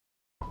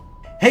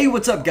Hey,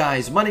 what's up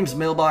guys? My name's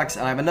Mailbox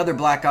and I have another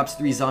Black Ops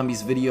 3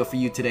 Zombies video for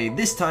you today.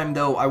 This time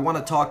though, I want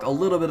to talk a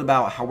little bit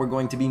about how we're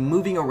going to be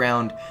moving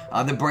around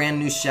the brand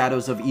new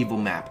Shadows of Evil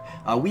map.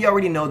 We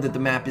already know that the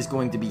map is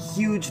going to be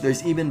huge.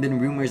 There's even been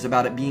rumors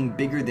about it being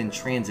bigger than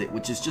Transit,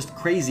 which is just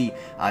crazy.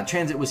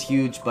 Transit was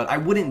huge, but I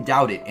wouldn't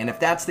doubt it. And if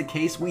that's the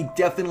case, we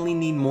definitely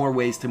need more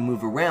ways to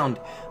move around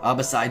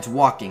besides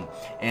walking.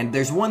 And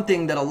there's one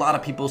thing that a lot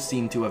of people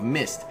seem to have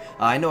missed.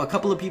 I know a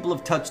couple of people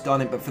have touched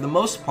on it, but for the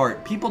most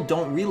part, people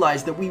don't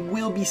realize that we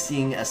will be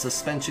seeing a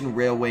suspension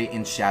railway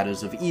in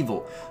Shadows of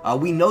Evil.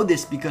 We know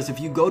this because if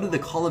you go to the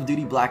Call of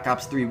Duty Black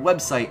Ops 3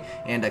 website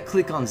and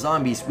click on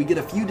Zombies, we get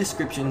a few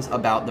descriptions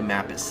about the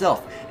map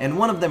itself, and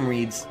one of them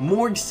reads,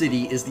 "Morgue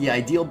City is the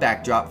ideal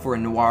backdrop for a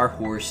noir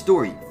horror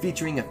story,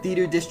 featuring a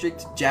theater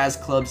district, jazz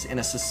clubs, and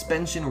a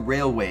suspension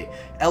railway,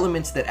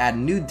 elements that add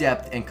new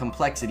depth and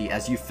complexity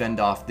as you fend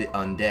off the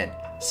undead."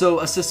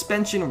 So, a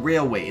suspension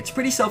railway. It's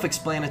pretty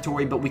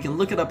self-explanatory, but we can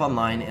look it up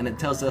online and it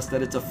tells us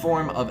that it's a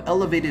form of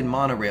elevated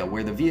monorail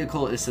where the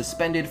vehicle is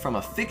suspended from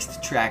a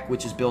fixed track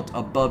which is built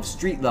above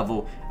street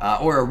level,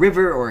 or a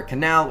river or a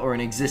canal or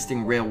an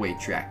existing railway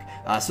track.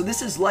 So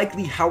this is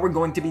likely how we're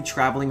going to be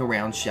traveling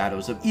around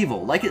Shadows of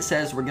Evil. Like it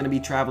says, we're going to be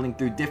traveling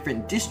through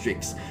different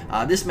districts.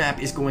 This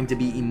map is going to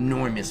be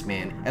enormous,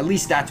 man. At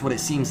least that's what it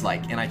seems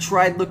like. And I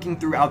tried looking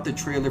throughout the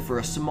trailer for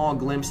a small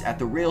glimpse at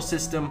the rail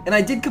system, and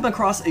I did come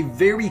across a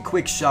very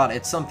quick shot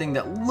at something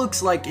that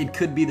looks like it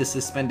could be the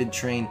suspended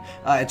train.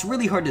 It's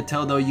really hard to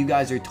tell though. You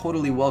guys are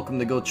totally welcome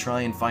to go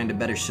try and find a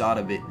better shot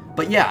of it.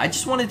 But yeah, I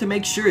just wanted to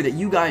make sure that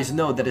you guys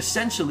know that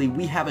essentially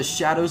we have a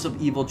Shadows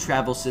of Evil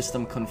travel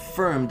system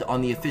confirmed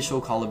on the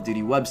official Call of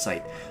Duty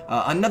website.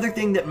 Another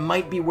thing that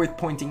might be worth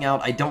pointing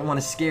out, I don't want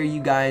to scare you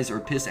guys or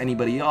piss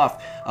anybody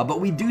off, but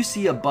we do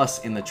see a bus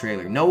in the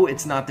trailer. No,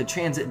 it's not the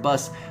transit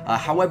bus,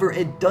 however,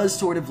 it does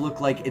sort of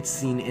look like it's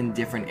seen in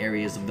different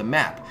areas of the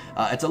map.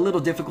 It's a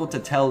little difficult to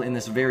tell in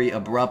this very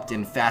abrupt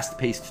and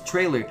fast-paced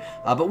trailer,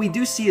 but we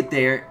do see it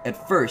there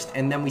at first,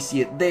 and then we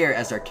see it there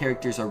as our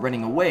characters are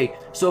running away.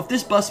 So if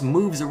this bus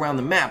moves around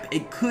the map,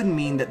 it could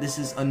mean that this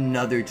is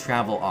another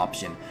travel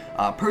option.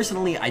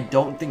 Personally, I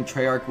don't think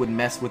Treyarch would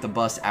mess with a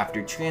bus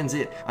after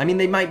Transit. I mean,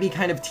 they might be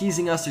kind of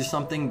teasing us or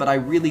something, but I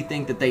really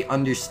think that they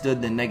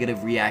understood the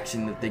negative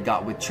reaction that they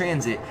got with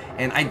Transit,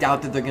 and I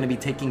doubt that they're going to be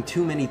taking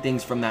too many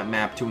things from that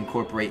map to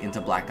incorporate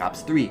into Black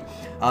Ops 3.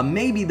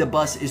 Maybe the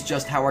bus is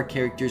just how our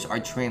characters are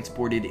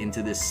transported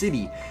into the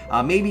city.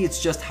 Maybe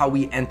it's just how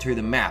we enter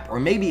the map, or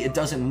maybe it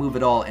doesn't move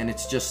at all and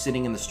it's just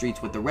sitting in the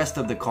streets with the rest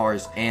of the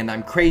cars, and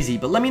I'm crazy.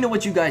 But let me know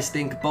what you guys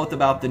think, both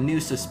about the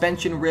new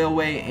suspension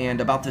railway and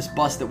about this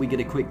bus that we get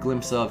a quick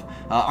glimpse of.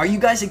 Are you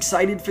guys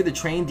excited for the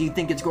train? Do you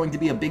think it's going to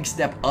be a big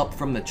step up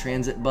from the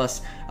transit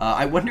bus?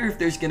 I wonder if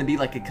there's going to be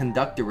like a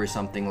conductor or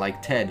something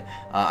like Ted.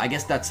 I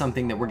guess that's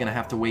something that we're going to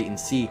have to wait and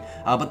see.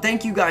 But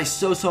thank you guys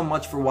so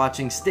much for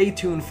watching. Stay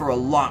tuned for a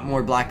lot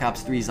more Black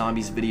Ops 3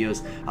 Zombies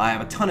videos. I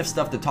have a ton of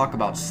stuff to talk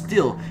about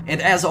still,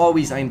 and as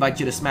always, I invite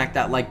you to smack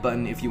that like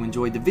button if you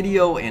enjoyed the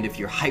video and if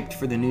you're hyped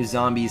for the new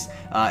Zombies.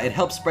 It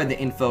helps spread the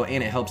info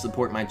and it helps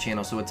support my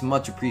channel, so it's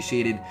much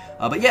appreciated.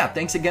 But yeah,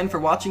 thanks again for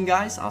watching,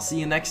 guys. I'll see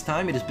you next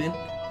time. It has been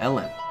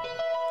LM.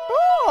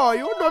 Oh,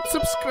 you're not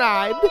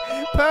subscribed?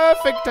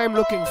 Perfect, I'm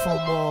looking for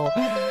more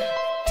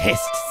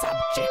test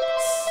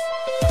subjects.